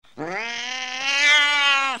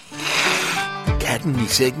Katten i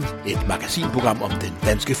sækken, et magasinprogram om den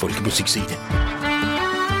danske folkemusikscene.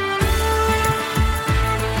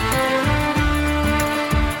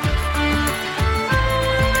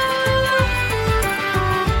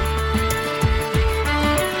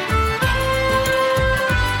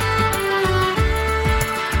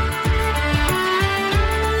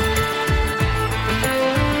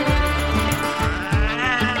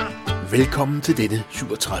 Velkommen til denne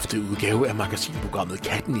 37. udgave af magasinprogrammet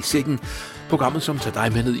Katten i sækken. Programmet, som tager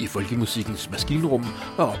dig med ned i folkemusikkens maskinrum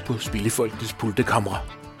og op på spillefolkenes pultekamre.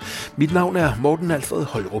 Mit navn er Morten Alfred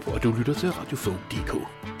Højrup, og du lytter til Radiofog.dk.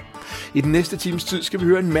 I den næste times tid skal vi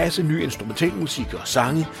høre en masse ny instrumentalmusik og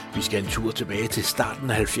sange. Vi skal en tur tilbage til starten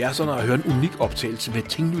af 70'erne og høre en unik optagelse med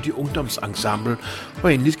Tinglydige Ungdomsensemble.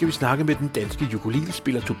 Og endelig skal vi snakke med den danske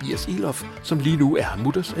ukulelespiller Tobias Elof, som lige nu er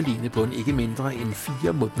mutters alene på en ikke mindre end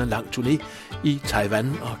 4 måneder lang turné i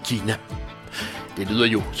Taiwan og Kina. Det lyder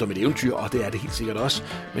jo som et eventyr, og det er det helt sikkert også,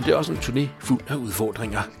 men det er også en turné fuld af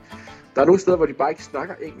udfordringer. Der er nogle steder, hvor de bare ikke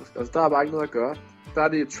snakker engelsk, altså der er bare ikke noget at gøre. Der er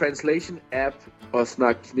det translation app og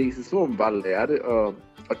snakke kinesisk, så må man bare lære det, og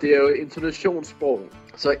det er jo intonationssprog.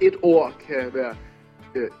 Så et ord kan være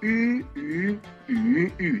y.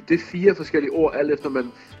 Det er 4 forskellige ord, alt efter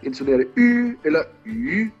man intonerer det y,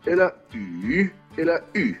 eller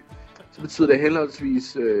y. Så betyder det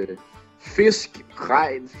henholdsvis fisk,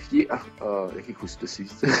 regn, fjer, og jeg kan ikke huske det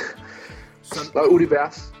sidste. Og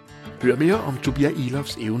univers. Hør mere om Tobias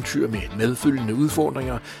Elofs eventyr med medfølgende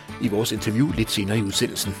udfordringer i vores interview lidt senere i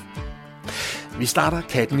udsendelsen. Vi starter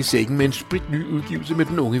Katten i sækken med en spritny udgivelse med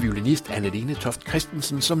den unge violinist Anne-Lene Toft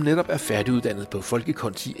Christensen, som netop er færdiguddannet på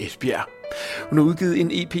Folkekunst i Esbjerg. Hun har udgivet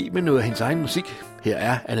en EP med noget af hendes egen musik. Her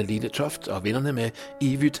er Anne-Lene Toft og vennerne med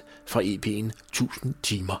Evigt fra EP'en 1000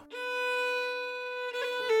 timer.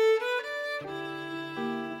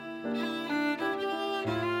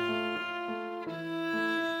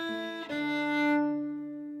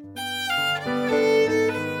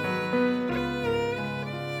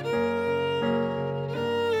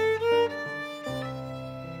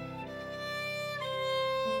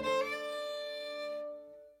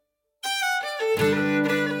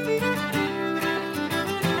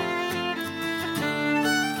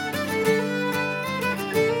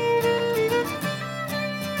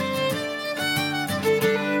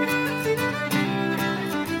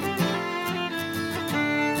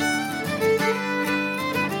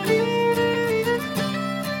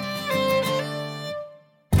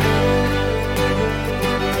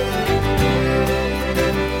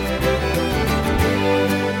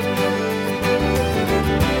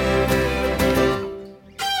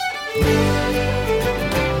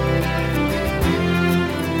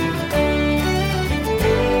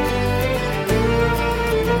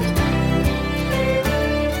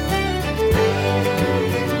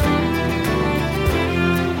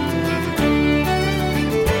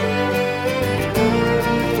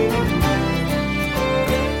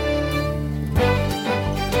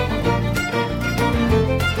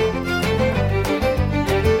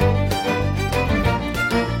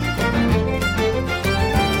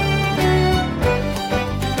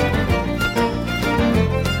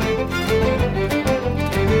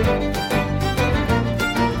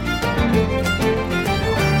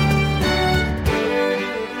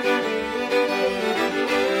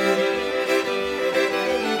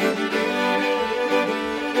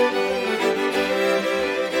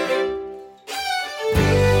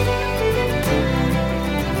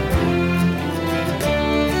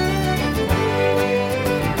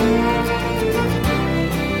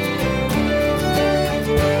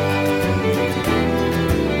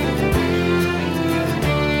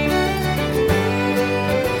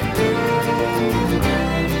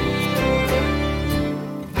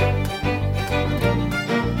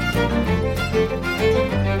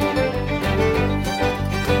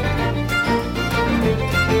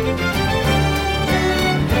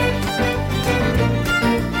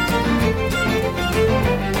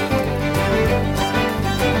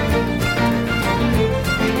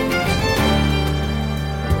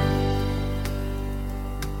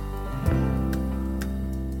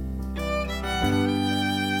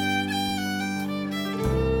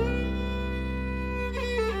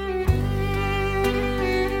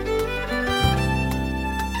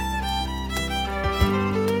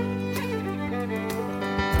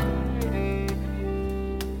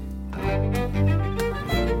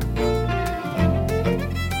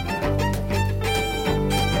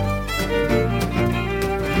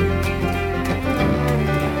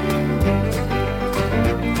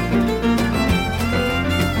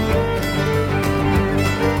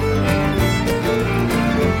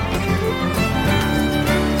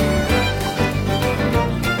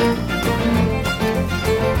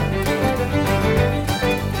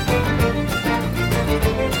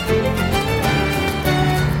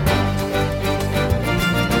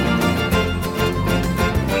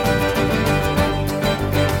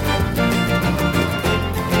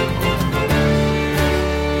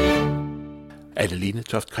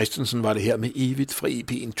 Toft Christensen var det her med evigt fra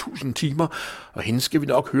EP'en 1000 timer, og hende skal vi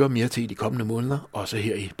nok høre mere til i de kommende måneder, også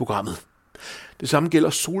her i programmet. Det samme gælder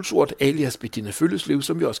Solsort alias Bettina Følleslev,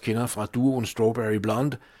 som vi også kender fra duoen Strawberry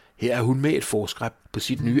Blonde. Her er hun med et forskræb på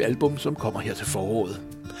sit nye album, som kommer her til foråret.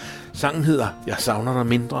 Sangen hedder Jeg savner dig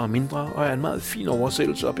mindre og mindre, og er en meget fin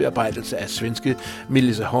oversættelse og bearbejdelse af svenske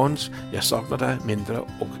Melissa Horns Jeg savner dig mindre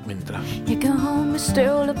og mindre. Jeg går med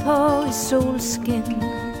støvler på i solskin,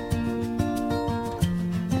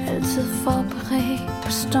 altid forberedt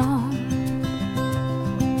på storm,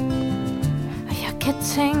 og jeg kan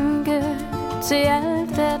tænke til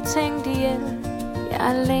alt der er tænkt ihjel.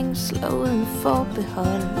 Jeg er længsel uden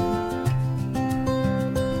forbehold.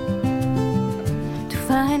 Du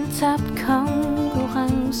var en tabt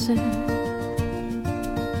konkurrence,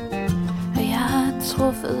 og jeg har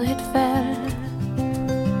truffet et valg.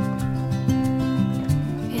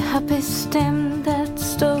 Jeg har bestemt at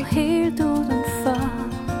stå helt udenfor,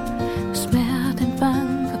 og smerten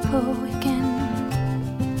banker på igen.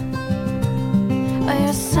 Og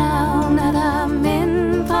jeg savner dig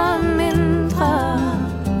mindre og mindre.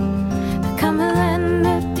 Der er kommet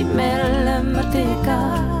andet imellem, og det er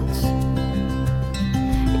godt.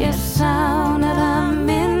 Jeg savner dig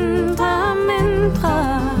mindre og mindre.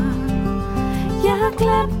 Jeg har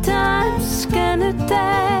glemt dig en skønne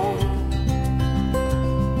dag.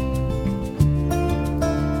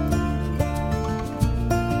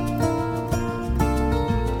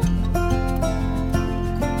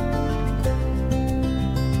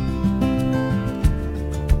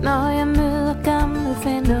 Når jeg møder gamle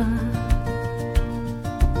venner,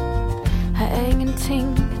 har jeg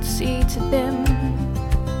ingenting at sige til dem.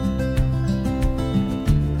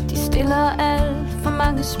 De stiller alt for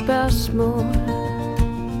mange spørgsmål,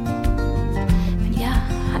 men jeg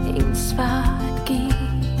har ingen svar at give.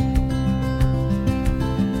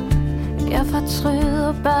 Jeg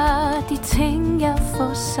fortryder bare de ting, jeg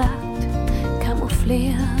får sagt,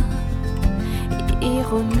 kamufleret i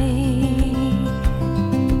ironi.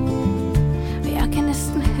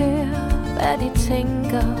 Næsten høre, hvad de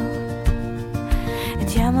tænker,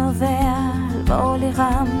 at jeg må være alvorligt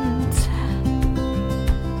ramt.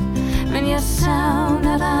 Men jeg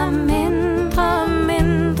savner dig mindre og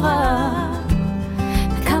mindre.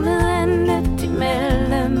 Der er kommet andet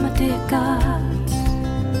imellem, og det er godt.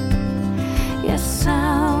 Jeg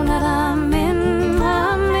savner dig mindre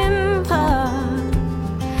og mindre.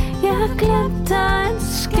 Jeg har glemt dig en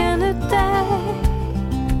skønne dag.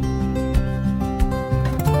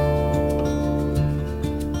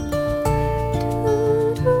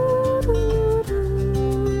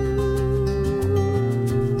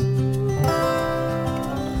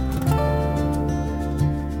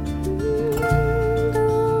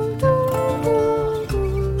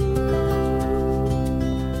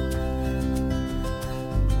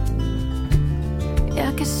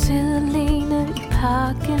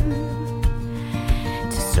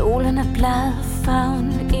 Solen er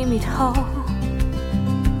bladfarven i mit hår,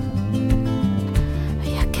 og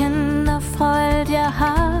jeg kender fra alt jeg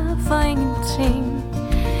har for ingenting.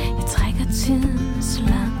 Jeg trækker tiden så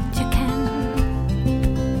langt jeg kan,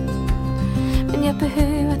 men jeg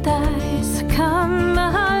behøver dig, så kom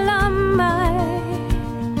og hold om mig.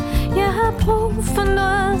 Jeg har brug for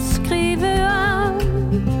noget at skrive om,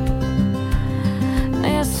 når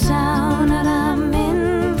jeg savner dig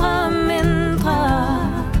mindre og mindre.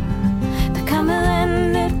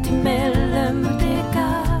 Imellem, det er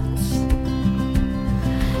godt.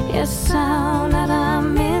 Jeg savner dig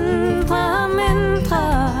mindre og mindre.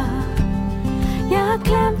 Jeg har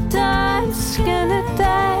glemt dig en skønne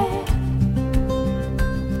dag.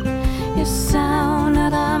 Jeg savner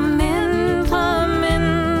dig mindre og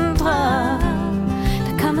mindre.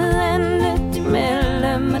 Der er kommet andet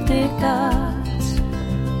imellem, og det er godt.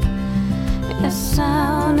 Jeg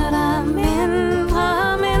savner dig mindre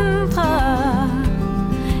og mindre.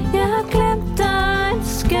 Jeg har glemt dig en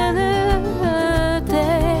skønne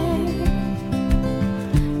dag.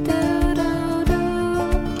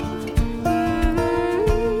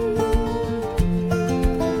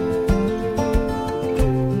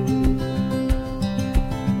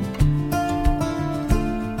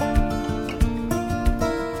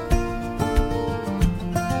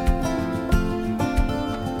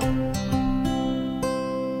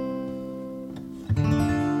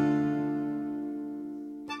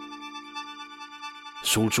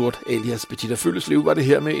 Solsort alias Bettina Følleslev var det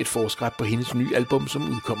her med et forskræb på hendes nye album, som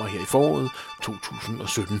udkommer her i foråret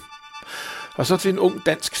 2017. Og så til en ung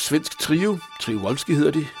dansk-svensk trio, Trio Wolski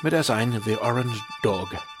hedder de, med deres egen The Orange Dog.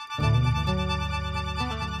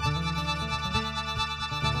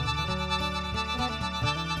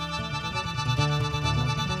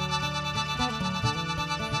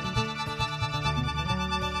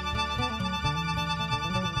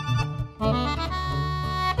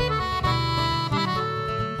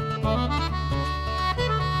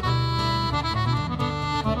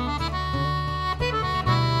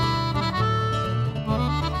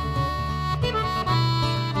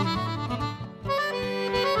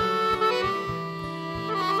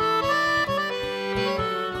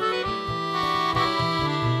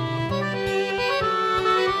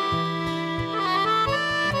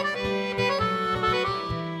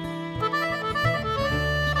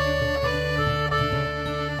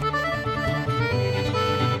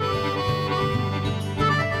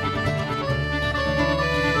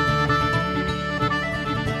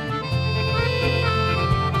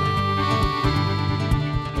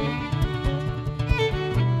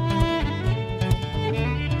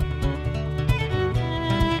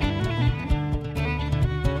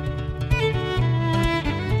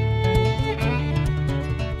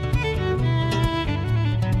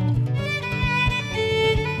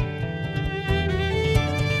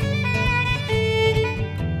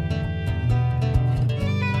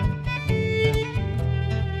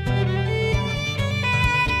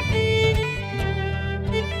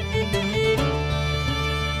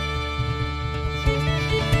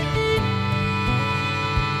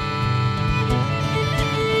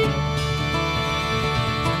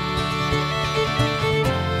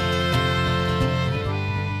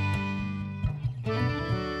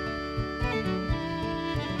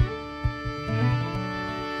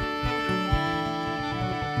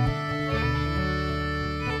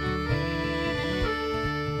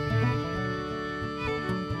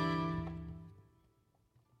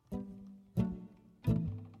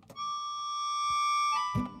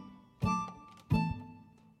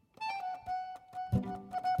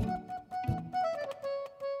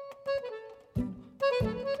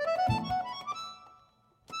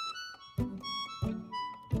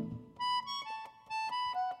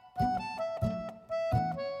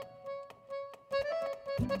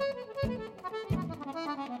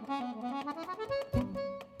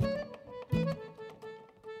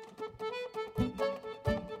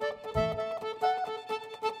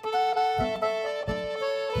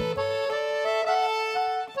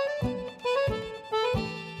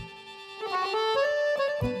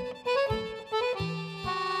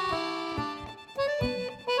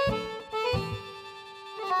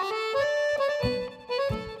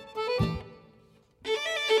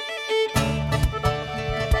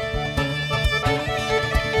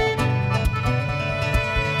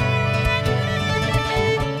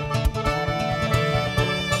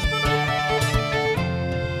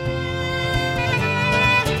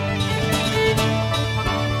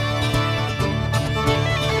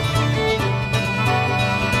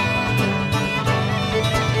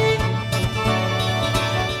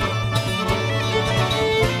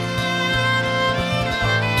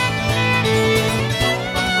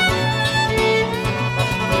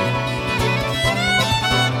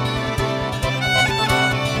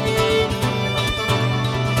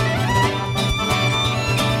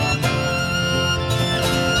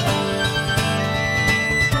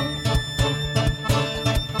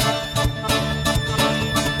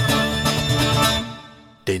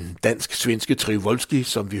 dansk-svenske trio Wolski,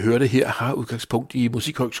 som vi hørte her, har udgangspunkt i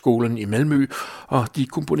Musikhøjskolen i Malmø, og de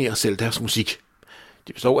komponerer selv deres musik.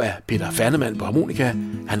 De består af Peter Fernemann på harmonika,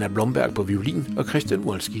 Hanna Blomberg på violin og Christian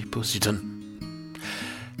Wolski på sitar.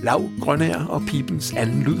 Lau Grønager og Pibens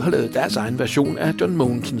anden lyd har lavet deres egen version af John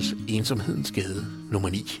Mogensens Ensomhedens Gade nummer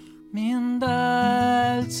 9. Min dør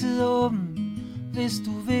er altid åben, hvis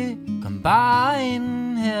du vil, kom bare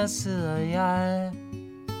ind, her sidder jeg.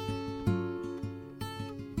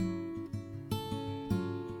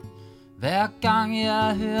 Hver gang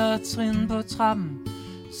jeg hører trin på trappen,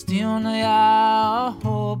 stivner jeg og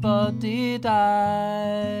håber det er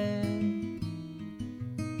dig.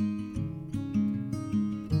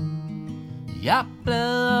 Jeg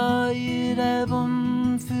bladrer i et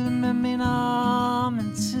album fyldt med minder om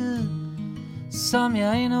en tid, som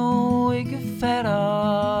jeg endnu ikke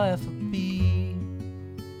fatter er forbi.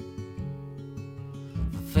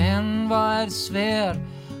 For fanden, hvor er det svært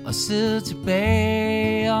at sidde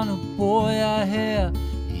tilbage, og nu bor jeg her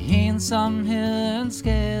i ensomhedens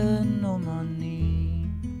gade nummer 9.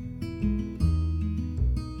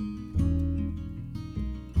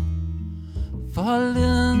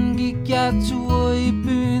 Forleden gik jeg tur i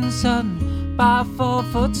byen sådan, bare for at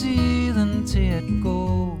få tiden til at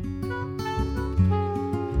gå.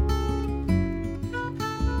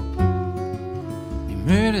 Vi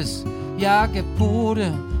mødtes, jeg gav på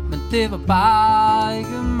det, men det var bare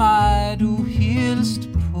ikke mig, du hilste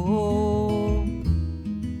på.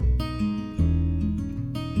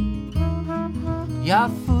 Jeg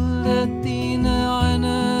fulgte dine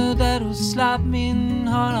øjne, da du slap min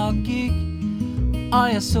hånd og gik,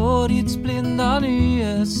 og jeg så dit splinter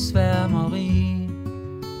nye sværmeri.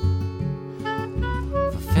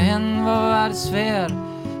 For fanden, hvor var det svært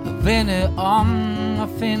at vende om og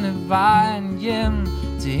finde vejen hjem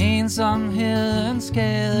til ensomhedens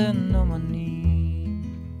gade nummer 9.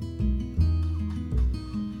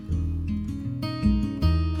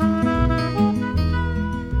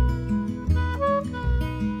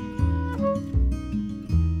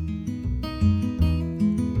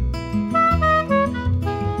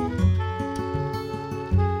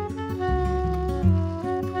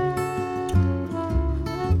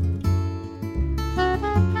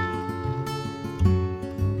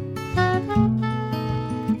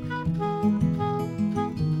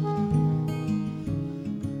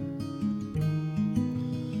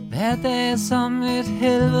 Hver dag som et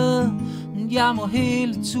helvede, jeg må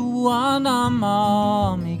hele turen om og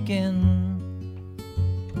om igen.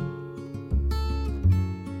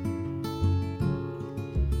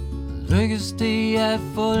 Lykkes det at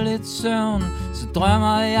få lidt søvn, så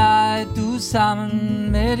drømmer jeg, du er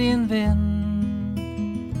sammen med din ven.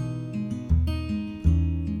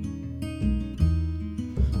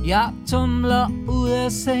 Jeg tumler ud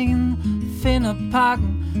af sengen, finder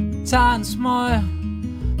pakken, tager en smøg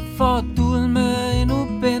for at dulme en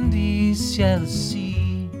ubændig jalousi.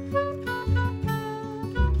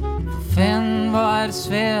 For fanden, hvor er det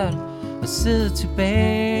svært at sidde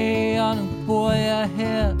tilbage, og nu bor jeg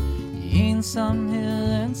her i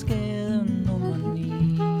ensomhedens gade nummer 9.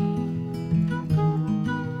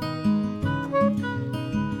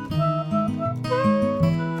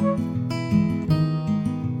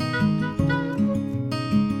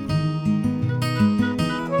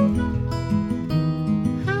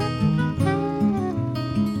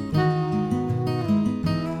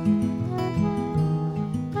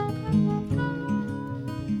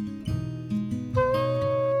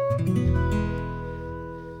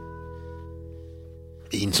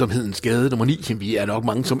 Ensomhedens Gade nummer 9. Vi er nok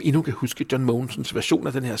mange, som endnu kan huske John Mogensens version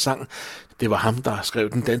af den her sang. Det var ham, der skrev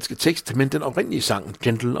den danske tekst, men den oprindelige sang,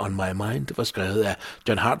 Gentle on My Mind, var skrevet af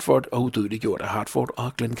John Hartford og udødeliggjort af Hartford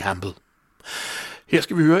og Glenn Campbell. Her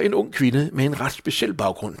skal vi høre en ung kvinde med en ret speciel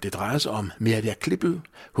baggrund. Det drejer sig om Merja Klippel.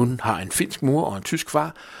 Hun har en finsk mor og en tysk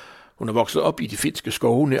far. Hun er vokset op i de finske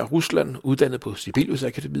skove nær Rusland, uddannet på Sibelius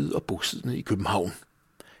Akademiet og bosiddende i København.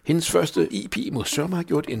 Hendes første EP må sørme have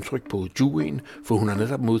gjort indtryk på juryen, for hun har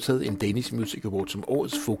netop modtaget en Danish Music Award som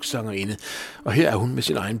årets folksangerinde. Og her er hun med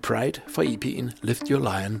sin egen Pride fra EP'en Lift Your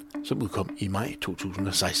Lion, som udkom i maj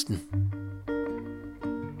 2016.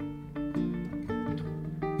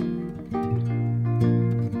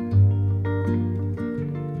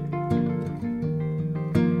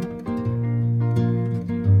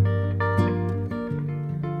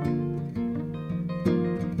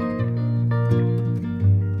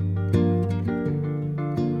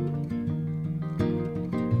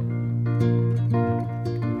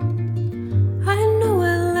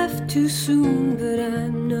 Too soon, but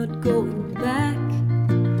I'm not going back.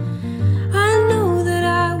 I know that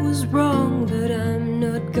I was wrong, but I'm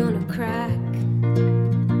not gonna crack.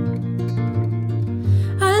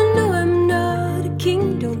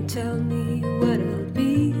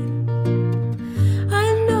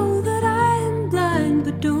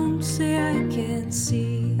 say I can't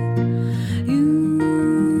see.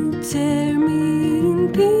 You tear me in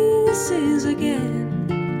pieces again.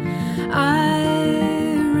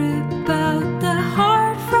 I rip out the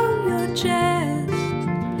heart from your chest.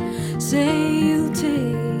 Say you'll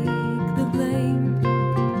take the blame.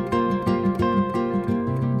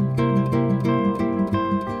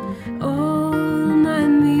 All my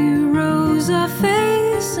mirrors are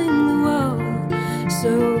facing the wall,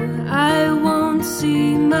 so I won't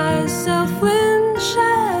see myself in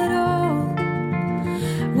shadow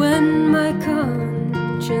when my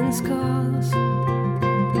conscience calls.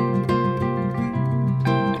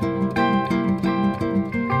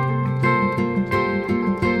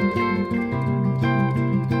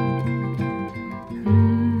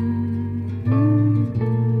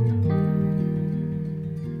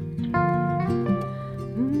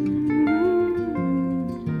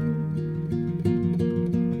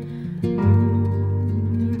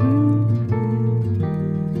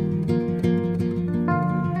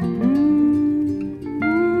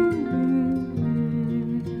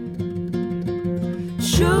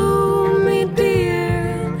 Show me,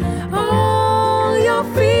 dear, all your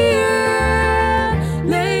fear.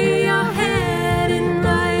 Lay your head in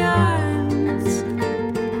my arms.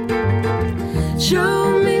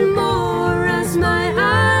 Show me more as my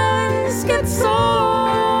eyes get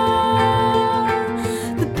sore.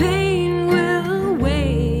 The pain will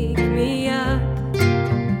wake me up.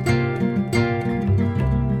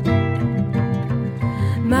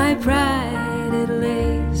 My pride, it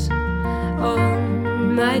lays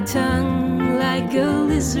on my tongue like a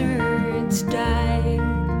lizard's dying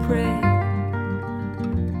prey.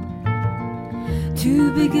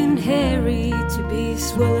 Too big and hairy to be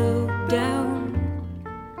swallowed down,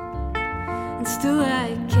 and still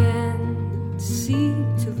I can't seem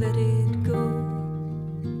to let it go.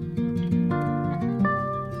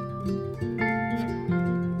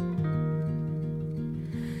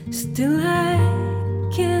 Still I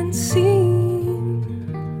can't seem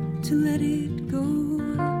to let it go.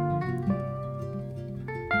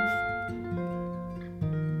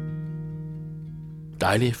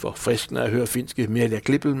 Dejligt forfriskende at høre finske Merja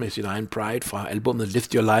Klippel med sin egen Pride fra albumet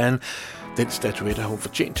Lift Your Lion. Den statuette har hun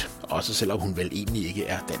fortjent, også selvom hun vel egentlig ikke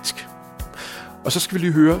er dansk. Og så skal vi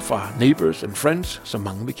lige høre fra Neighbors and Friends, som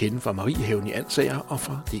mange vil kende fra Mariehaven i Ansager og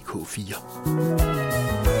fra DK4.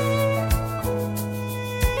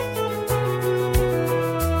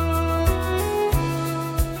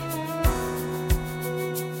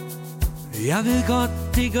 Jeg ved godt,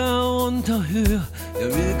 det gør ondt at høre. Jeg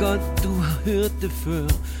ved godt, du har hørt det før.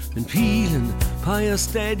 Men pilen peger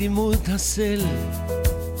stadig mod dig selv.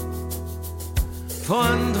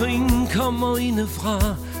 Forandringen kommer indefra.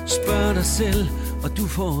 Spørg dig selv, og du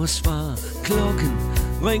får svar. Klokken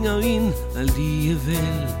ringer ind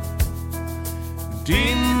alligevel.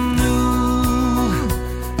 Det nu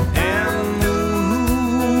er nu,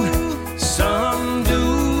 som du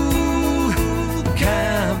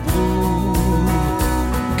kan bruge.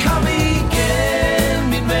 Kom igen,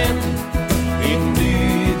 min ven. En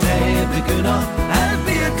ny dag begynder. Alt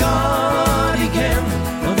bliver godt igen,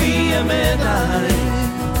 og vi er med dig.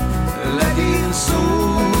 Lad din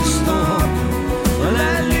sol stå op, og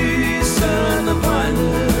lad lysene brænde.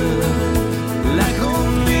 Lad kun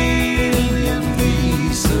viljen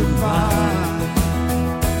vise vej.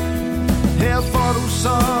 Her får du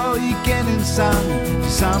så igen en sang, de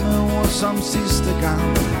samme ord som sidste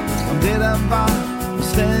gang. Om det der var,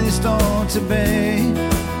 stadig står tilbage.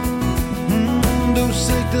 Du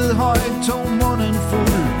sigtede højt, tog munden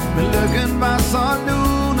fuld, men lykken var så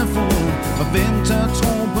lunefuld. Og vente og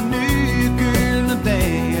tro på nye gyldne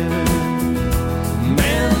dage.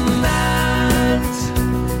 Men alt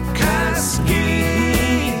kan ske.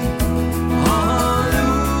 Hold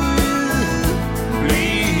ud,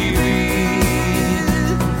 bliv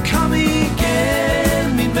ved. Kom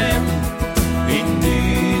igen, min ven. En ny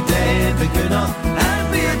dag begynder. Alt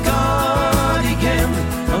bliver godt igen,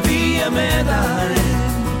 og vi er med dig.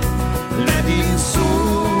 Lad din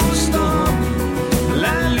sol stå op,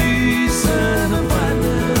 lad lysene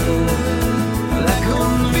brænde. Lad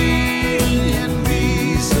kun viljen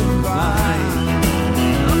vise vej.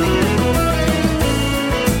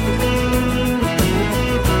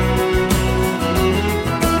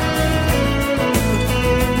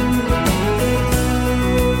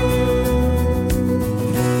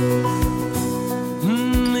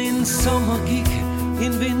 En sommer gik,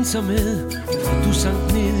 en vinter med, og du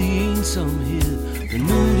sank ned i ensomhed. Men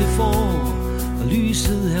nu er det forår, og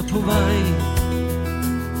lyset er på vej.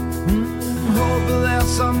 Håbet er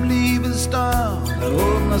som livets dør, der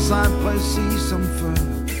åbner sig præcis som før.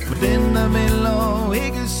 For den der vil og du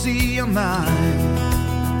ikke siger nej.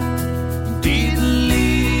 Dit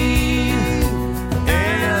liv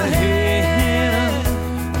er her,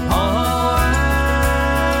 og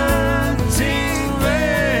alting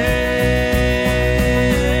væk.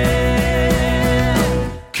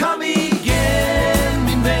 Kom igen,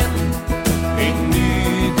 min ven, en ny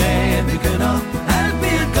dag begynder. Alt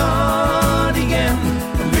bliver godt igen,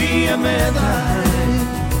 vi er med dig.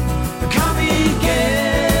 Kom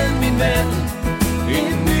igen, min ven,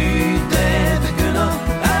 en ny dag begynder.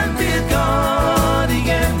 Alt bliver godt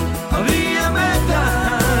igen, og vi er med dig.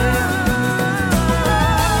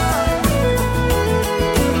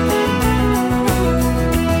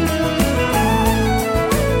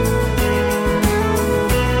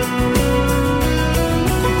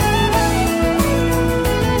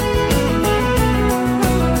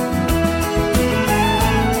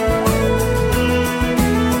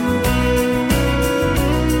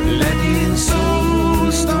 Lad din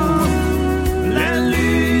sol stå, lad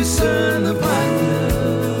lysene brænde,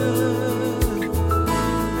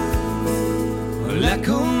 og lad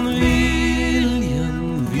kun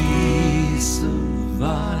viljen vise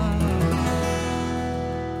vej.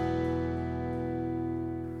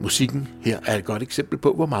 Musikken her er et godt eksempel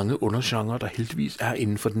på, hvor mange undergenrer der heldigvis er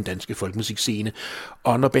inden for den danske folkemusikscene.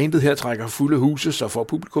 Og når bandet her trækker fulde huse, så får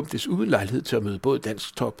publikum desuden lejlighed til at møde både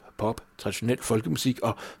dansk top, pop, traditionel folkemusik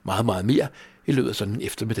og meget, meget mere i løbet af sådan en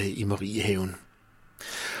eftermiddag i Mariehaven.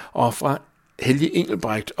 Og fra Helge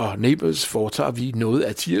Engelbrecht og Neighbours foretager vi noget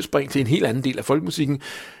af tigerspring til en helt anden del af folkemusikken.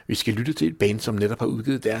 Vi skal lytte til et band, som netop har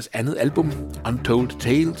udgivet deres andet album, Untold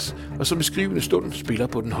Tales, og som i skrivende stund spiller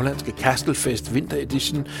på den hollandske Kastelfest Winter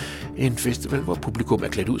Edition, en festival, hvor publikum er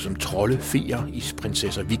klædt ud som trolde, feer,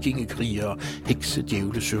 isprinsesser, vikingekrigere, hekse,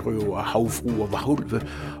 djævle, sørøver, havfruer, varulve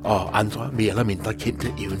og andre mere eller mindre kendte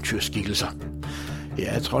eventyrskikkelser. Her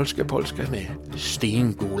er Trolska Polska med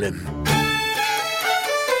Stengolem.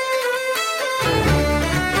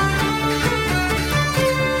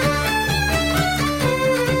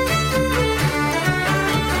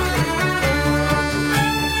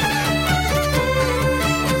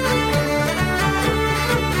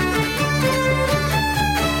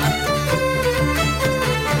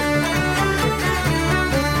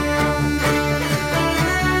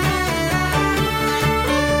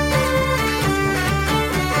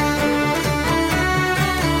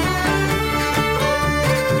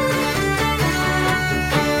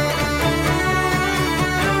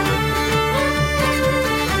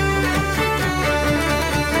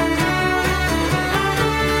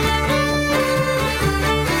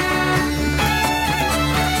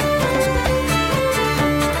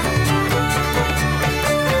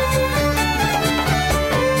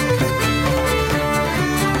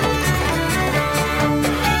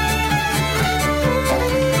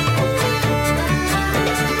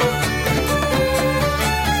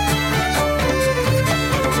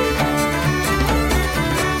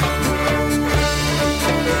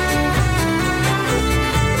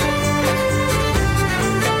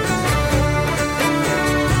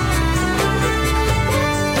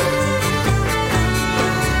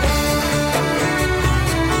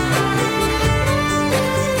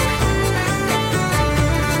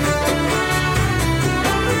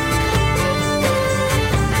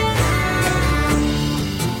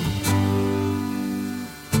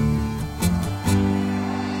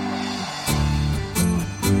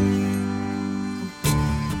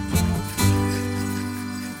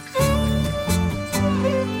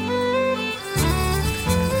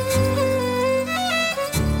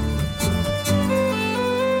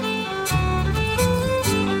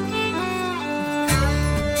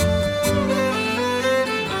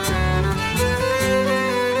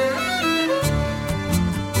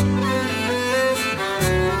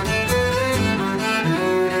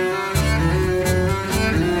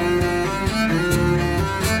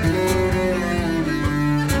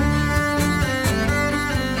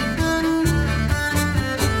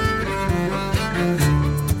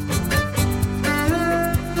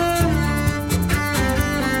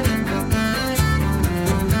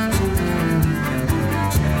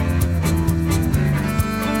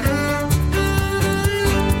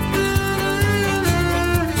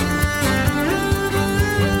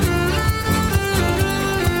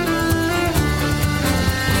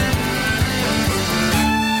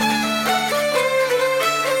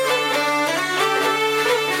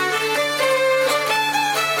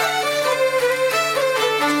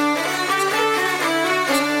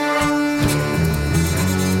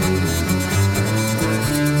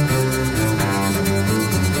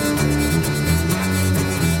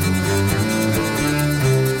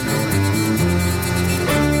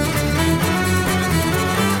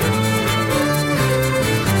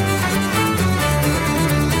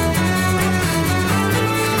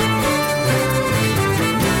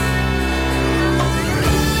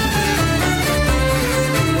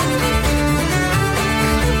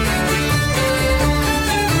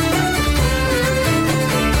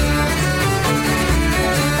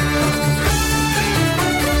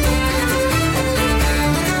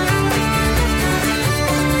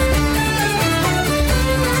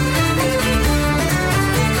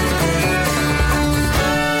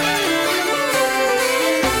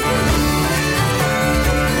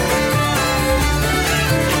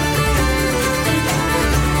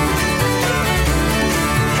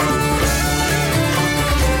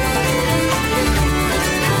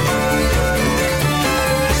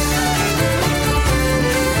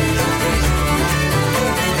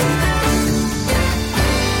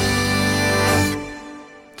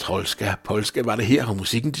 Trolska Polska var det her, og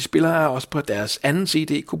musikken de spiller er også på deres anden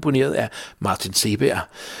CD, komponeret af Martin Seeberg.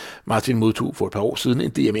 Martin modtog for et par år siden en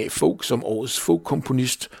DMA Folk som årets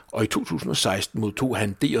folkkomponist, og i 2016 modtog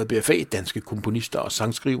han DJBFA, Danske Komponister og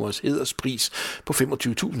Sangskrivers hæderspris, på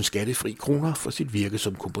 25.000 skattefri kroner for sit virke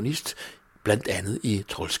som komponist, blandt andet i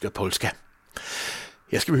Trolska Polska.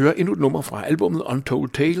 Jeg skal høre endnu et nummer fra albumet Untold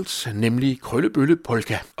Tales, nemlig Krøllebølle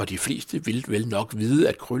Polka, og de fleste vil vel nok vide,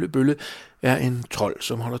 at Krøllebølle er en trold,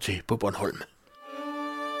 som holder til på Bornholm.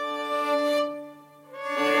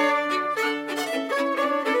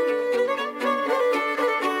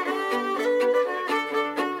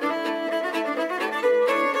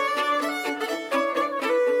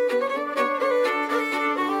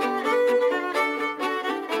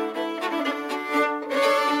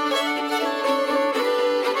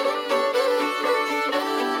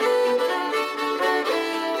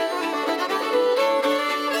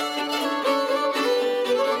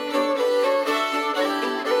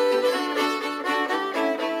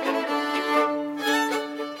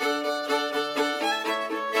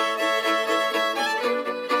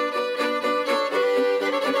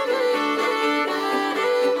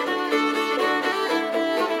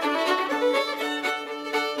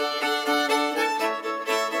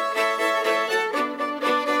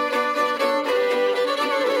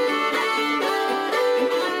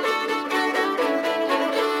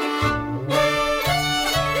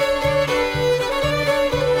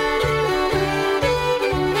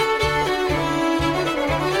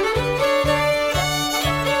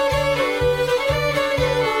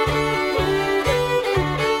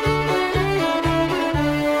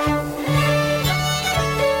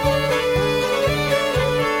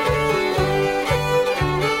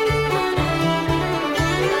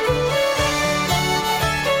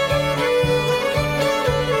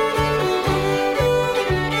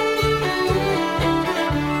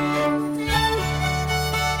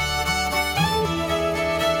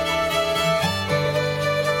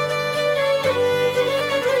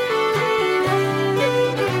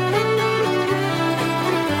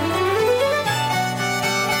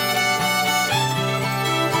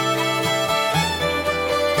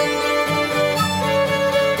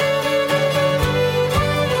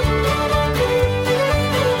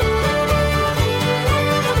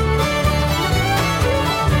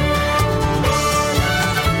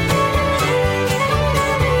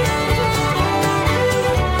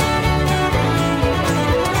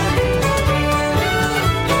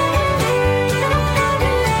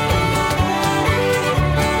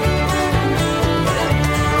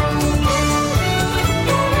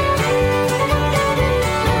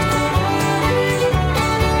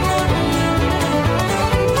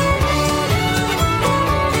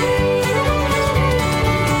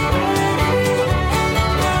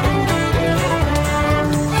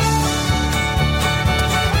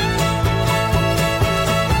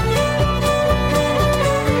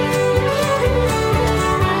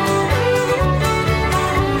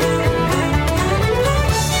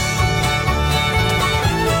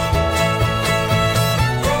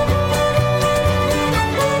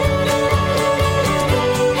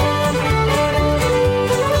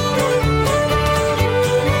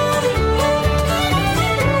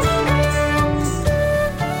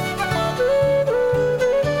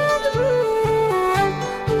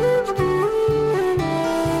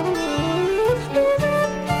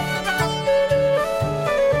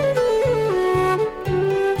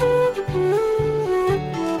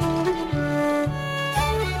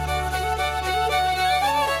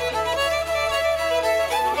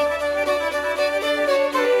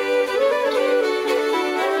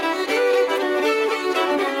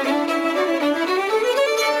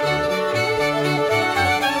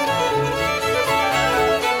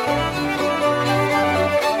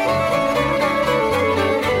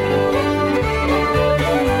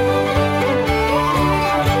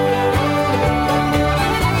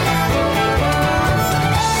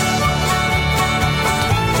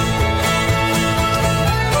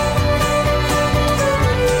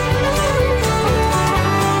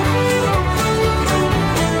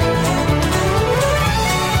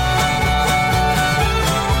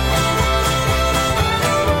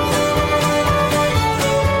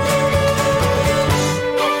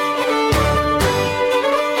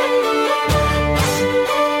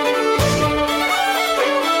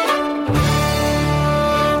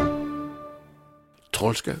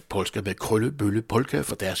 Trolska Polska med Krøllebølle Polka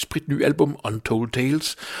for deres spritnye album Untold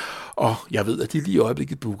Tales. Og jeg ved, at de lige i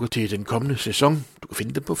øjeblikket booker til den kommende sæson. Du kan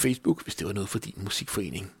finde dem på Facebook, hvis det var noget for din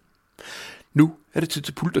musikforening. Nu er det tid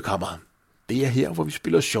til Pulterkammeret. Det er her, hvor vi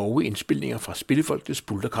spiller sjove indspilninger fra Spillefolkets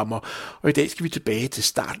Pulterkammer, og i dag skal vi tilbage til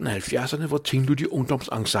starten af 70'erne, hvor Tingludi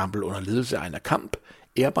Ungdomsensemble under ledelse af Ejner Kamp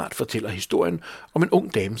ærbart fortæller historien om en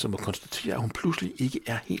ung dame, som må konstatere, at hun pludselig ikke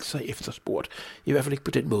er helt så efterspurgt, i hvert fald ikke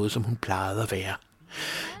på den måde, som hun plejede at være.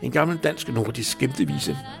 En gammel dansk nordisk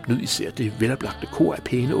skæmtevise nyd især det veloplagte kor af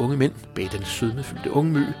pæne unge mænd bag den sødmefyldte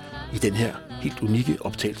unge mø i den her helt unikke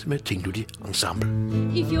optagelse med Tingludi Ensemble.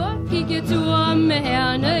 I fjor gik jeg tur med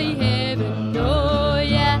herrene i haven,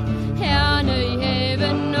 ja, herrene i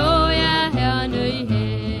haven, ja, herrene i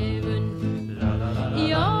haven.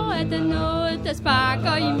 I år er der noget, der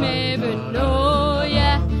sparker i maven,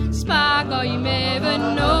 ja, sparker i maven,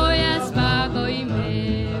 ja, sparker i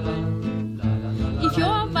maven. I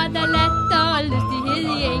fjor var der latter og lystighed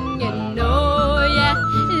i engen, ja,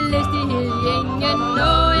 lystighed i engen, ja,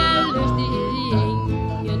 lystighed i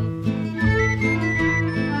engen.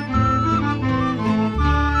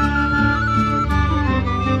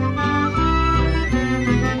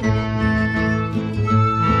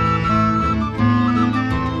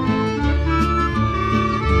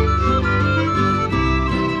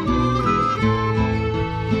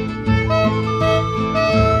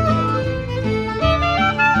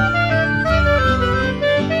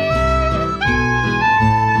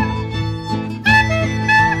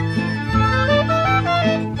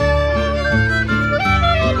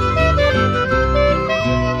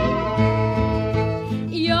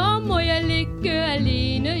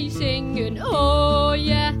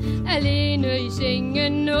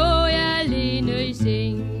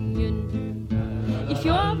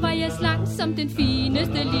 Som den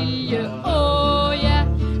fineste lilje, ja,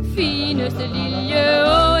 fineste lilje,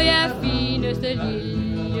 ja, fineste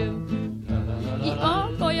lilje. I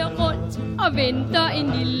år går jeg rundt og venter en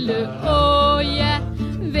lille, ja,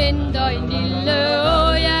 venter en lille,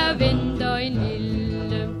 ja, venter en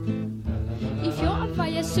lille. I fjor var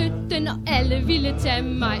jeg 17, og alle ville tage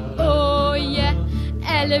mig, ja,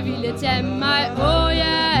 alle ville tage mig,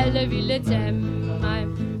 ja, alle ville tage mig.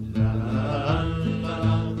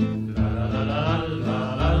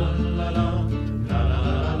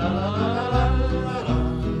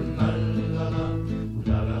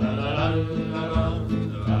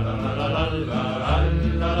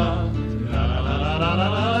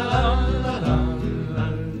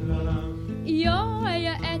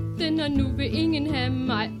 Og nu vil ingen have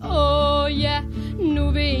mig, ja,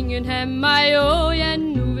 nu vil ingen have mig, ja,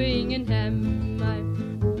 nu vil ingen have mig.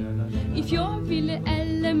 I fjor ville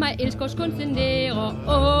alle mig elske os kunstnere,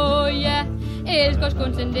 ja, elske os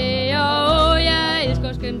kunstnere, ja, elske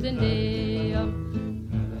os kunstnere.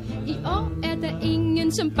 I år er der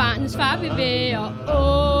ingen, som barnets far vil være,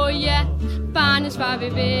 ja, barnets far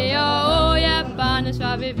vil være, ja, barnets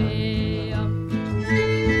far vil være.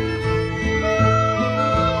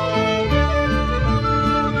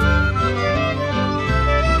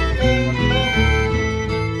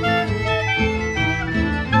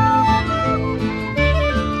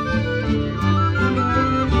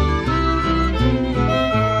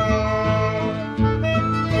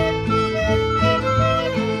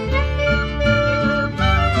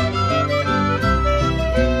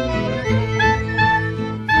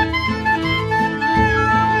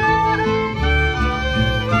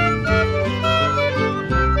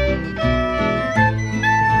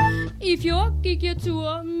 Gik jeg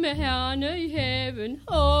tur med herrene i haven,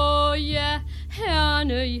 ja,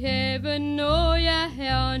 herrene i haven, ja,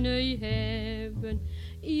 herrene i haven.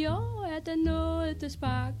 I år er der noget, der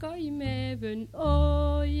sparker i maven,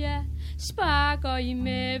 ja, sparker i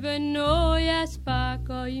maven, ja,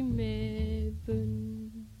 sparker i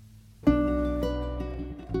maven.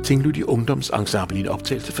 Tingludi Ungdomsensemble i en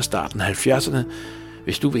optagelse fra starten af 70'erne.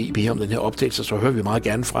 Hvis du vil bede om den her optagelse, så hører vi meget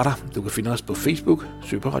gerne fra dig. Du kan finde os på Facebook,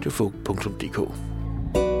 søg på radiofolk.dk.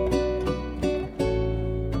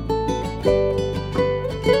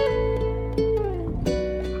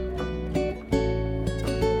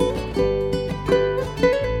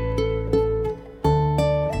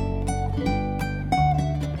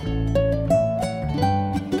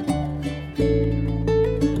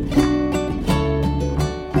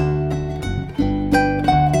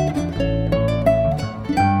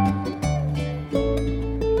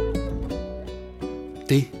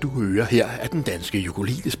 Det, du hører her, er den danske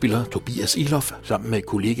ukulelespiller Tobias Elof sammen med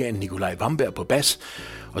kollegaen Nikolaj Wamberg på bas,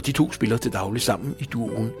 og de to spiller til daglig sammen i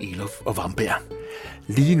duoen Elof og Wamberg.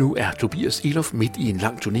 Lige nu er Tobias Elof midt i en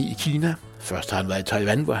lang turné i Kina. Først har han været i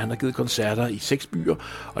Taiwan, hvor han har givet koncerter i 6 byer,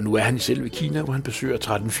 og nu er han i selve Kina, hvor han besøger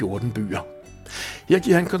 13-14 byer. Her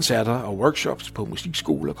giver han koncerter og workshops på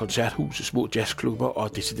musikskoler, koncerthuse, små jazzklubber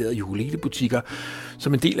og deciderede ukulelebutikker,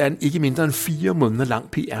 som en del af en ikke mindre end 4 måneder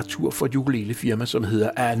lang PR-tur for et ukulelefirma, som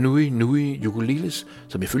hedder Anui Nui Ukuleles,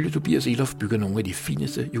 som ifølge Tobias Elof bygger nogle af de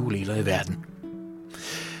fineste ukuleler i verden.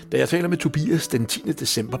 Da jeg taler med Tobias den 10.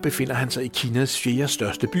 december, befinder han sig i Kinas 4.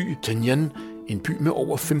 største by, Tianjin, en by med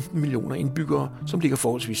over 15 millioner indbyggere, som ligger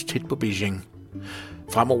forholdsvis tæt på Beijing.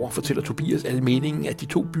 Fremover fortæller Tobias al meningen, at de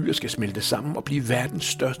 2 byer skal smelte sammen og blive verdens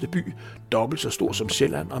største by, dobbelt så stor som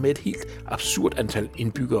Sjælland og med et helt absurd antal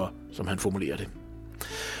indbyggere, som han formulerer det.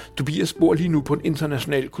 Tobias bor lige nu på en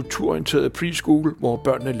international kulturorienteret preschool, hvor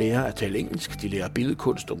børnene lærer at tale engelsk, de lærer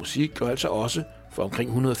billedkunst og musik, og altså også, for omkring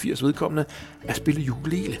 180 vedkommende, at spille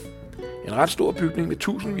ukulele. En ret stor bygning med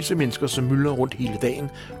tusindvis af mennesker, som myldrer rundt hele dagen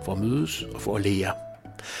for at mødes og for at lære.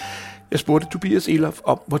 Jeg spurgte Tobias Elof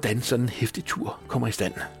om, hvordan sådan en heftig tur kommer i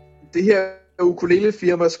stand. Det her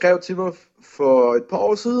ukulelefirma skrev til mig for et par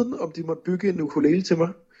år siden, om de måtte bygge en ukulele til mig.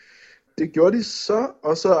 Det gjorde de så,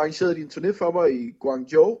 og så arrangerede de en turné for mig i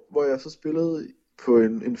Guangzhou, hvor jeg så spillede på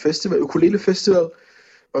en festival, ukulelefestival,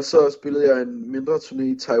 og så spillede jeg en mindre turné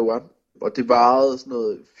i Taiwan, og det varede sådan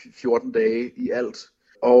noget 14 dage i alt.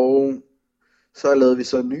 Og så lavede vi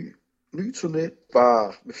så en ny turné,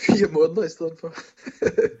 bare med 4 måneder i stedet for.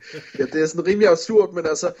 Ja, det er sådan rimelig absurd, men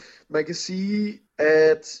altså, man kan sige,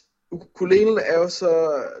 at ukulelen er jo så,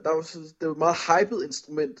 det er jo et meget hypet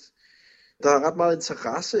instrument. Der er ret meget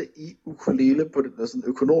interesse i ukulele, på den sådan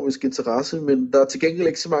økonomisk interesse, men der er til gengæld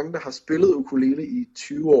ikke så mange, der har spillet ukulele i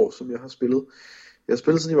 20 år, som jeg har spillet. Jeg har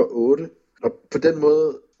spillet siden jeg var 8, og på den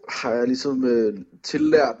måde har jeg ligesom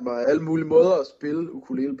tillært mig alle mulige måder at spille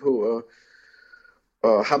ukulele på,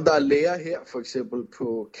 og ham, der er lærer her, for eksempel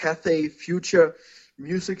på Cathay Future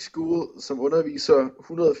Music School, som underviser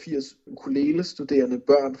 180 ukulele-studerende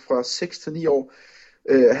børn fra 6 til 9 år.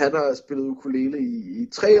 Han har spillet ukulele i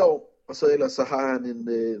 3 år, og så ellers så har han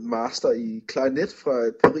en master i klarinet fra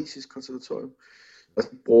et parisisk konservatorium. Og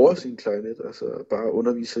han bruger sin klarinet, altså bare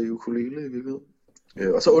underviser i ukulele i virkeligheden.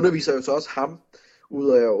 Og så underviser jeg jo så også ham, ud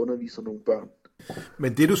af at undervise nogle børn.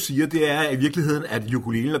 Men det du siger, det er i virkeligheden, at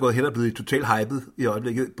ukulelen er gået hen og blevet totalt hypet i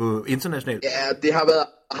øjeblikket på internationalt. Ja, det har været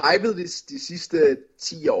hypet de sidste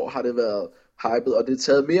 10 år, har det været hypet, og det er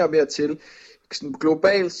taget mere og mere til. Sådan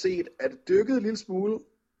globalt set er det dykket en lille smule,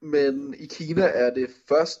 men i Kina er det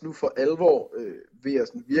først nu for alvor ved at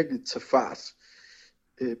sådan virkelig tage fart.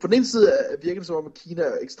 På den ene side virker det som om, at Kina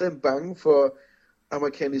er ekstremt bange for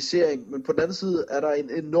amerikanisering, men på den anden side er der en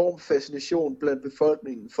enorm fascination blandt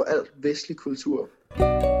befolkningen for alt vestlig kultur.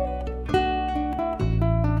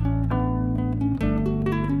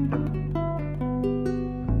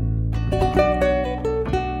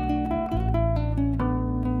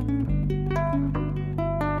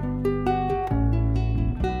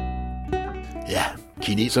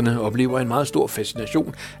 Kineserne oplever en meget stor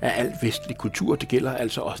fascination af al vestlig kultur. Det gælder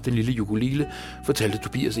altså også den lille ukulele, fortalte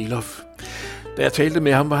Tobias Elof. Da jeg talte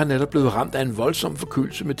med ham, var han netop blevet ramt af en voldsom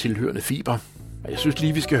forkølelse med tilhørende feber. Og jeg synes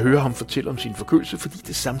lige, vi skal høre ham fortælle om sin forkølelse, fordi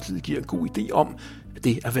det samtidig giver en god idé om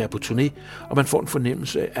det at være på turné, og man får en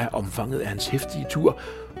fornemmelse af omfanget af hans heftige tur,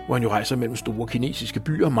 hvor han jo rejser mellem store kinesiske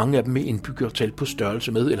byer, mange af dem med indbyggertal på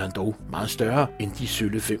størrelse med, eller endog meget større end de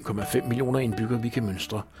sølle 5,5 millioner indbyggere, vi kan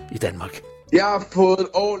mønstre i Danmark. Jeg har fået en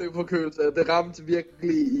ordentlig forkølelse. Det ramte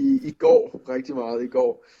virkelig i går, rigtig meget i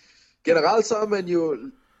går. Generelt så er man jo,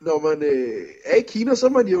 når man er i Kina, så er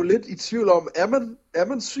man jo lidt i tvivl om, er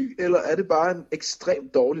man syg, eller er det bare en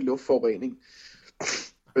ekstremt dårlig luftforurening?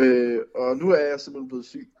 Og nu er jeg simpelthen blevet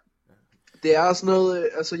syg. Det er sådan noget,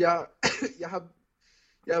 altså jeg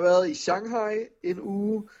har været i Shanghai en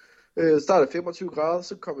uge, startede 25 grader,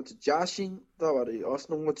 så kom jeg til Jiaxing, der var det også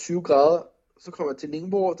nogle 20 grader. Så kom jeg til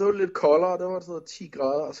Ningbo, der var lidt koldere, der var sådan noget 10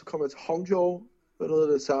 grader, og så kom jeg til Hangzhou, der var noget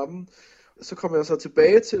af det samme. Så kom jeg så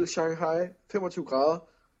tilbage til Shanghai, 25 grader,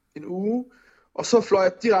 en uge, og så fløj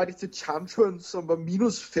jeg direkte til Changchun, som var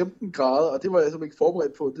minus 15 grader, og det var jeg simpelthen ikke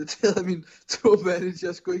forberedt på. Det havde min tourmanager,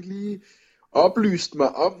 jeg skulle ikke lige oplyst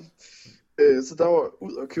mig om. Så der var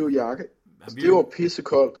ud og købe jakke. Så det var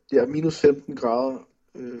pissekoldt, det er minus 15 grader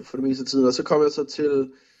for det meste af tiden. Og så kom jeg så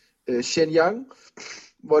til Shenyang,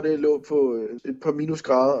 hvor det lå på et par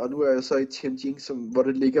minusgrader, og nu er jeg så i Tianjin, hvor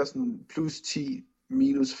det ligger sådan plus 10,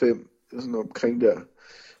 minus 5, sådan omkring der.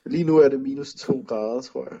 Lige nu er det minus 2 grader,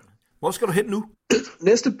 tror jeg. Hvor skal du hen nu?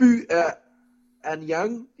 Næste by er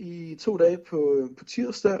Anyang i 2 dage på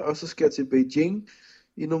tirsdag, og så skal jeg til Beijing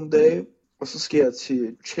i nogle dage, og så skal jeg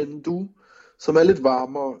til Chengdu, som er lidt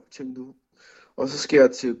varmere, Chengdu. Og så skal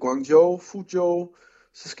jeg til Guangzhou, Fuzhou,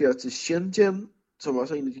 så skal jeg til Shenzhen, som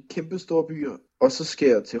også er en af de kæmpe store byer. Og så skal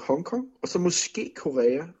jeg til Hongkong, og så måske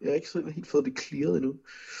Korea. Jeg har ikke helt fået det clearet endnu.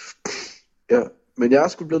 Ja, men jeg er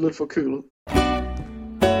sgu blevet lidt forkølet.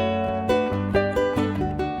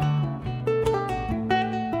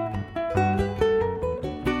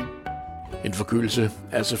 En forkølelse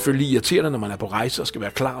er selvfølgelig irriterende, når man er på rejse og skal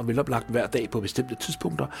være klar og veloplagt hver dag på bestemte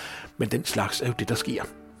tidspunkter, men den slags er jo det, der sker.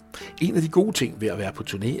 En af de gode ting ved at være på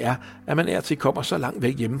turné er, at man er til kommer så langt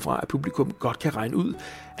væk hjemmefra, at publikum godt kan regne ud,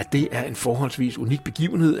 at det er en forholdsvis unik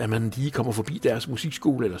begivenhed, at man lige kommer forbi deres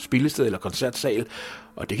musikskole eller spillested eller koncertsal,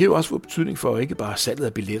 og det kan jo også få betydning for ikke bare salget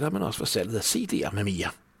af billetter, men også for salget af CD'er med mere.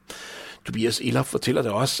 Tobias Ehlhoff fortæller da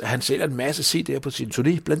også, at han sælger en masse CD'er på sin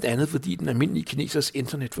turné, blandt andet fordi den almindelige kinesers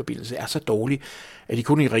internetforbindelse er så dårlig, at de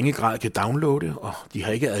kun i ringe grad kan downloade, og de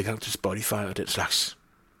har ikke adgang til Spotify og den slags.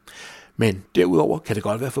 Men derudover kan det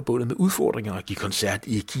godt være forbundet med udfordringer at give koncert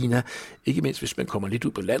i Kina, ikke mindst hvis man kommer lidt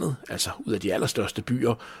ud på landet, altså ud af de allerstørste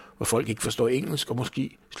byer, hvor folk ikke forstår engelsk og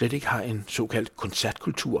måske slet ikke har en såkaldt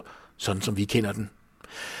koncertkultur, sådan som vi kender den.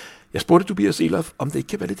 Jeg spurgte Tobias Ehlhoff, om det ikke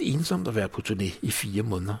kan være lidt ensomt at være på turné i 4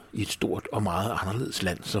 måneder i et stort og meget anderledes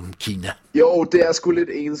land som Kina. Jo, det er sgu lidt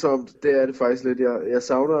ensomt. Det er det faktisk lidt. Jeg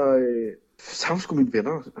savner sgu mine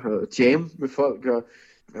venner, jam med folk. Og,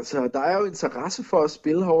 altså, der er jo interesse for at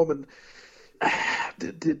spille herovre, men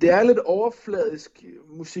det er lidt overfladisk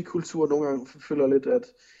musikkultur nogle gange. Føler lidt,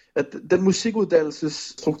 at den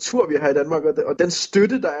musikuddannelsesstruktur, vi har i Danmark, og den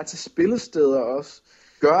støtte, der er til spillesteder også,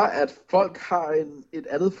 gør, at folk har et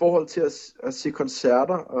andet forhold til at se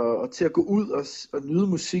koncerter og til at gå ud og nyde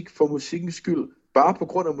musik for musikkens skyld, bare på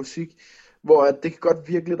grund af musik, hvor at det kan godt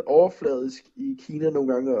virke lidt overfladisk i Kina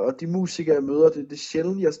nogle gange, og de musikere, jeg møder, det er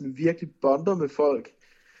sjældent, jeg sådan virkelig bonder med folk,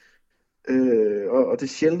 og det er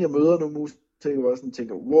sjældent, jeg møder nogle musikere, hvor jeg sådan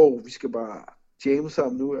tænker, wow, vi skal bare jamme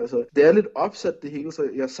sammen nu, altså, det er lidt opsat det hele, så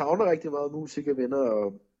jeg savner rigtig meget musikervenner,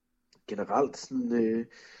 og generelt sådan,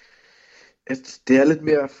 at det er lidt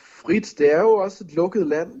mere frit. Det er jo også et lukket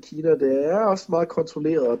land, Kina. Det er også meget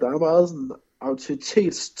kontrolleret, og der er meget sådan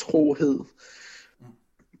autoritetstrohed.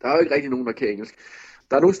 Der er jo ikke rigtig nogen, der kan engelsk.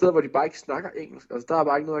 Der er nogle steder, hvor de bare ikke snakker engelsk. Altså, der er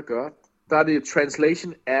bare ikke noget at gøre. Der er det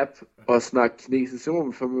translation app og snakke kinesisk. Så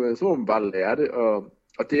må man bare lære det.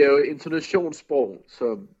 Og det er jo intonationssprog.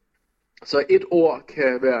 Så et ord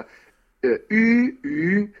kan være y.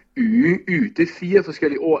 Det er 4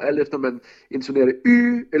 forskellige ord, alt efter man intonerer det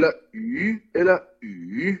y, eller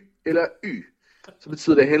y. Så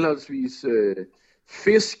betyder det henholdsvis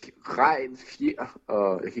fisk, regn, fjer,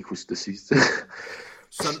 og jeg kan ikke huske det sidste.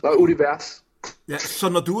 Og univers. Ja, så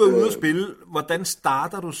når du er ude at spille, hvordan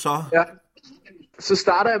starter du så? Ja, så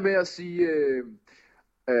starter jeg med at sige,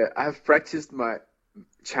 I have practiced my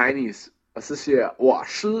Chinese. Og så siger jeg, 我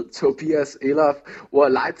是 Tobias Ehlhoff, 我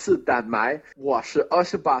来自丹麦，我是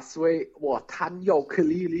28岁，我弹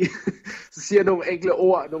ukulele. Så siger jeg nogle enkle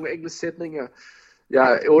ord, nogle enkle sætninger.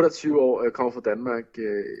 Jeg er 28 år, jeg kommer fra Danmark,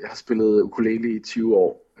 jeg har spillet ukulele i 20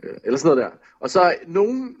 år, eller sådan noget der. Og så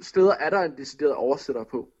nogle steder er der en decideret oversætter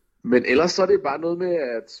på. Men ellers så er det bare noget med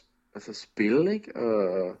at spille, ikke?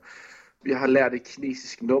 Og jeg har lært et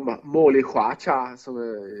kinesisk nummer, Mo Le Hua Cha, som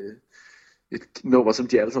er et nummer, som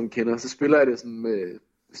de alle sammen kender. Så spiller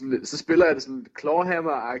jeg det sådan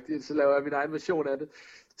clawhammer-agtigt, så laver jeg min egen version af det.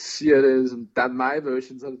 Så siger jeg det sådan Danmai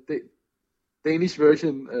version, så det Danish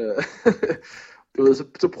version. Du ved,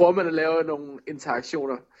 så prøver man at lave nogle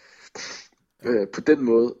interaktioner på den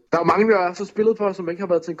måde. Der er mange, jeg har så spillet for, som ikke har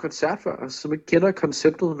været til en koncert før, altså, som ikke kender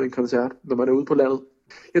konceptet med en koncert, når man er ude på landet.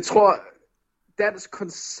 Jeg tror, dansk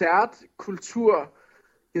koncertkultur,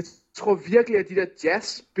 jeg tror virkelig, at de der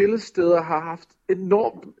jazz-spillesteder har haft en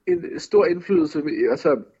stor indflydelse.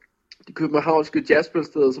 Altså, de københavnske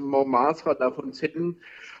jazzspillesteder, som Montmartre, der er på Fontaine's.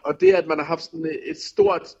 Og det, at man har haft sådan et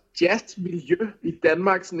stort jazzmiljø i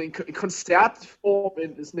Danmark, sådan en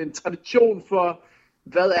koncertform, sådan en tradition for,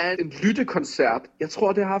 hvad er en lyttekoncert. Jeg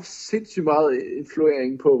tror, det har haft sindssygt meget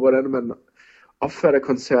influering på, hvordan man opfatter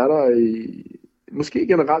koncerter måske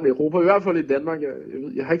generelt i Europa, i hvert fald i Danmark.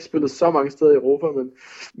 Jeg har ikke spillet så mange steder i Europa,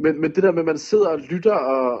 men det der med, at man sidder og lytter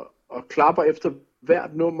og klapper efter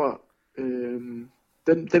hvert nummer,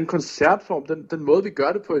 den koncertform, den måde, vi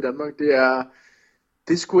gør det på i Danmark, det er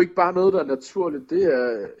sgu ikke bare noget, der er naturligt. Det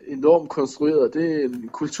er enormt konstrueret. Det er en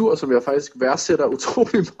kultur, som jeg faktisk værdsætter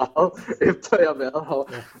utrolig meget, efter jeg har været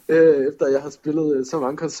her. Ja. Efter jeg har spillet så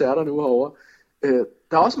mange koncerter nu herovre.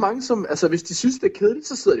 Der er også mange, som, altså hvis de synes, det er kedeligt,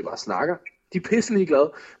 så sidder de bare og snakker. De er pisselig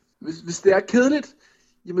glade. Hvis det er kedeligt,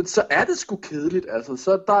 jamen så er det sgu kedeligt. Altså,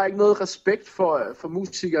 så der er ikke noget respekt for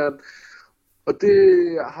musikeren. Og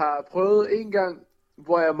det har jeg prøvet en gang,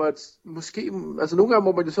 hvor jeg måtte måske, altså nogle gange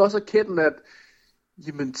må man jo så også erkende, at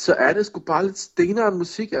jamen så er det sgu bare lidt steneren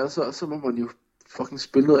musik, altså, og så må man jo fucking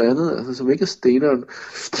spille noget andet, altså, som ikke er steneren.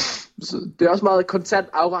 Så det er også meget kontant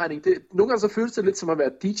afregning. Nogle gange så føles det lidt som at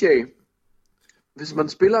være DJ. Hvis man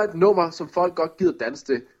spiller et nummer, som folk godt gider danse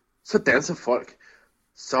til, så danser folk.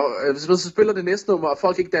 Så hvis man så spiller det næste nummer, og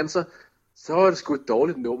folk ikke danser, så er det sgu et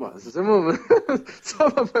dårligt nummer. Altså, så må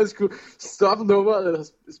man sgu stoppe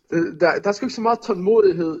nummeret. Der er sgu ikke så meget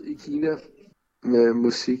tålmodighed i Kina med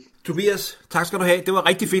musik. Tobias, tak skal du have. Det var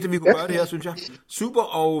rigtig fedt, at vi kunne gøre det her, synes jeg. Super,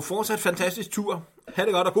 og fortsat fantastisk tur. Ha'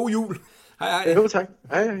 det godt, og god jul. Hej hej. Jo, tak.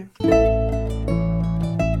 Hej hej.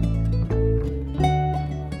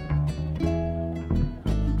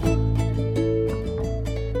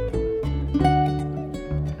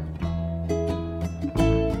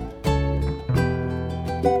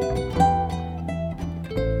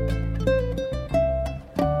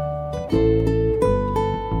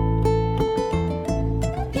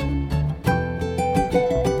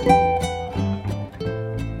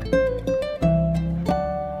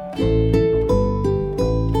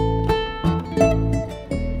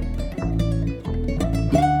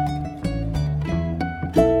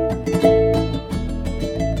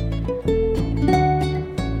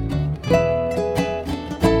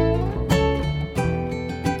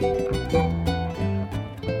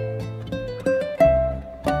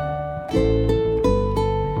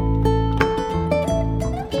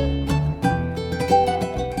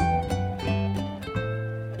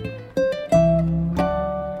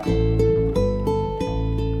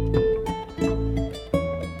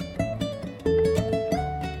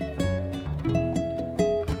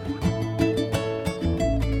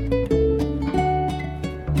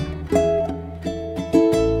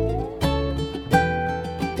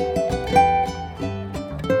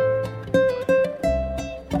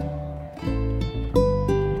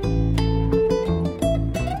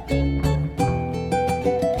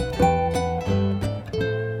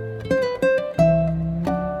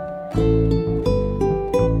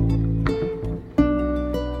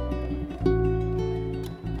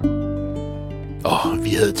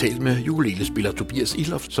 Vi havde talt med ukulelespiller Tobias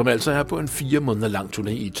Ilof, som altså er på en 4 måneder lang turné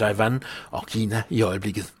i Taiwan og Kina i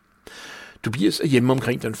øjeblikket. Tobias er hjemme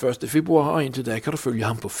omkring den 1. februar, og indtil da kan du følge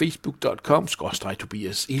ham på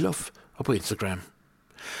facebook.com/Tobias Ilof og på Instagram.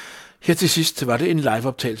 Her til sidst var det en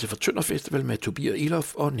liveoptagelse fra Tønder Festival med Tobias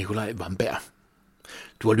Ilof og Nikolaj Wamberg.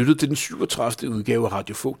 Du har lyttet til den 37. udgave af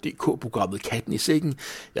Radiofog.dk-programmet Katten i Sækken.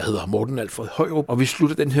 Jeg hedder Morten Alfred Højrup, og vi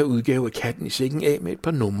slutter den her udgave af Katten i Sækken af med et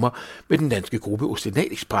par numre med den danske gruppe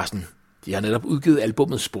Oceanal-Expressen. De har netop udgivet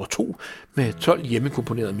albummet Spor 2 med 12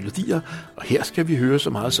 hjemmekomponerede melodier, og her skal vi høre så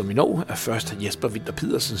meget som i når af først Jesper Winther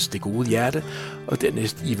Pedersens Det Gode Hjerte, og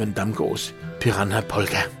dernæst Ivan Damgaards Piranha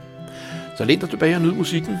Polka. Så læn dig tilbage og nyd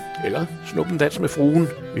musikken, eller snup en dans med fruen.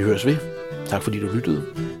 Vi høres ved. Tak fordi du lyttede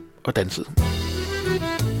og dansede.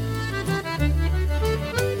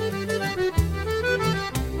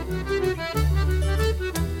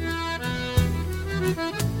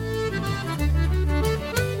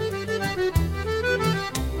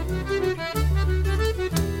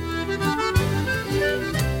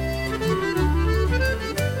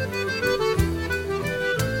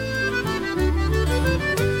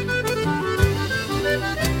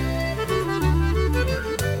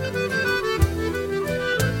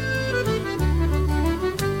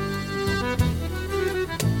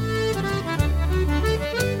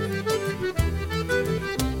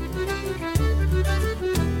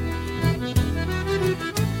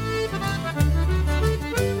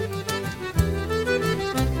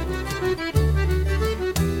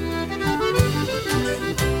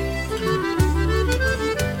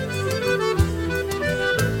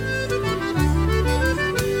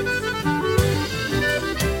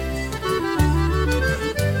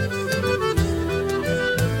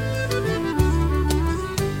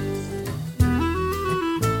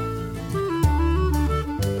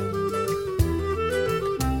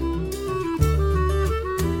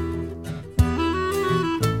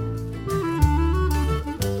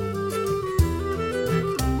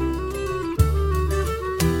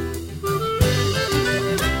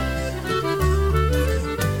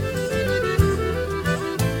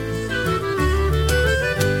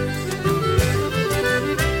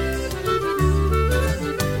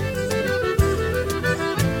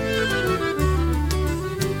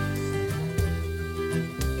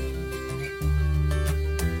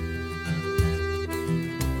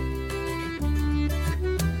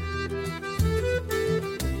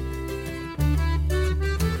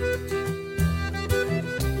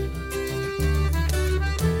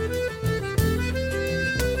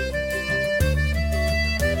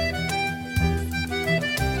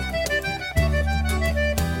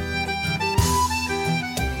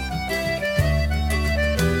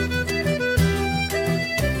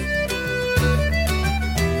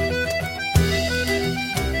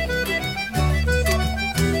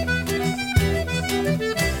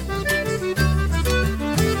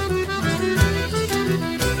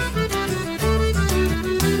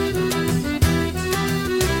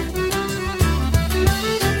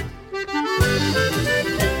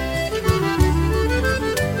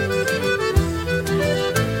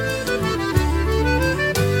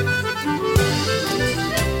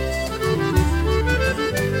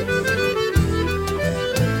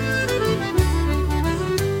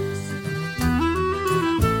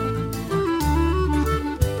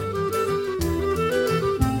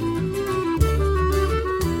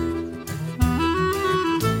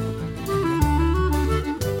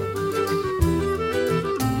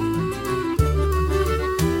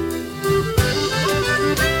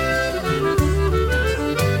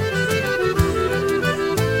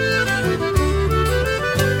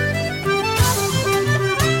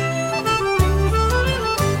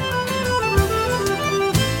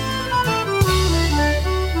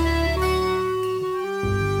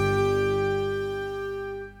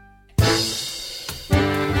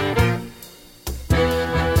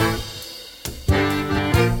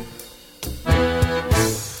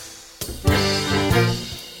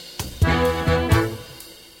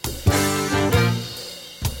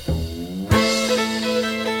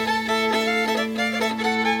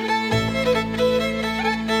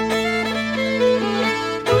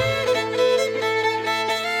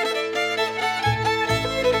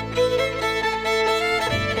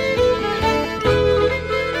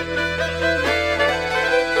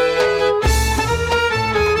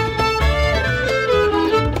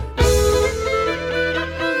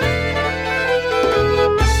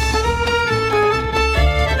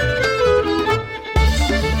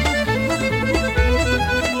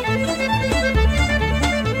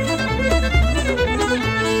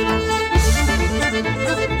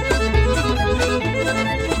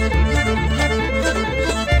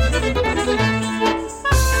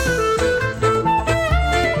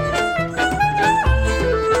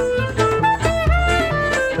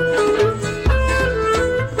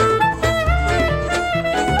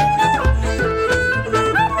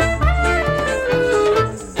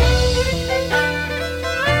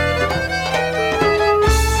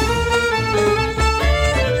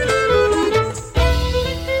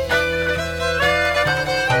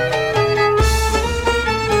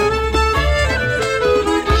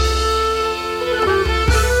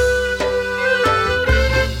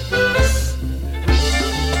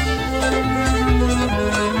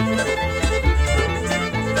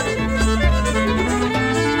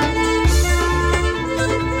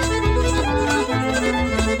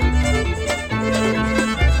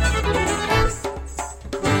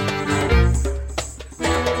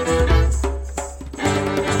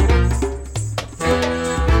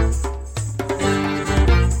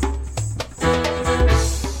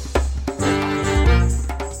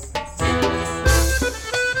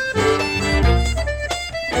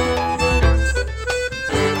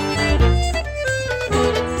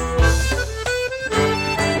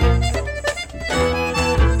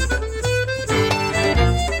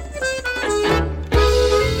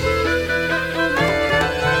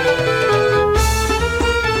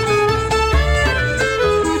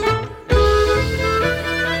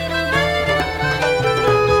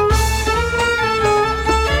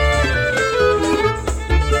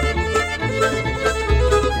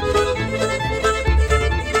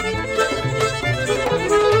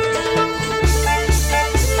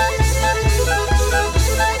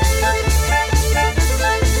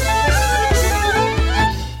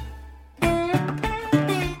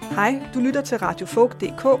 Hej, du lytter til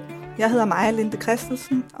radiofolk.dk. Jeg hedder Maja Linde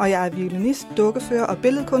Christensen, og jeg er violinist, dukkefører og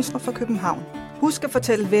billedkunstner fra København. Husk at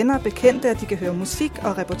fortælle venner og bekendte, at de kan høre musik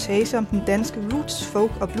og reportager om den danske roots,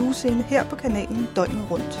 folk og blues scene her på kanalen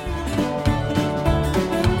døgnet rundt.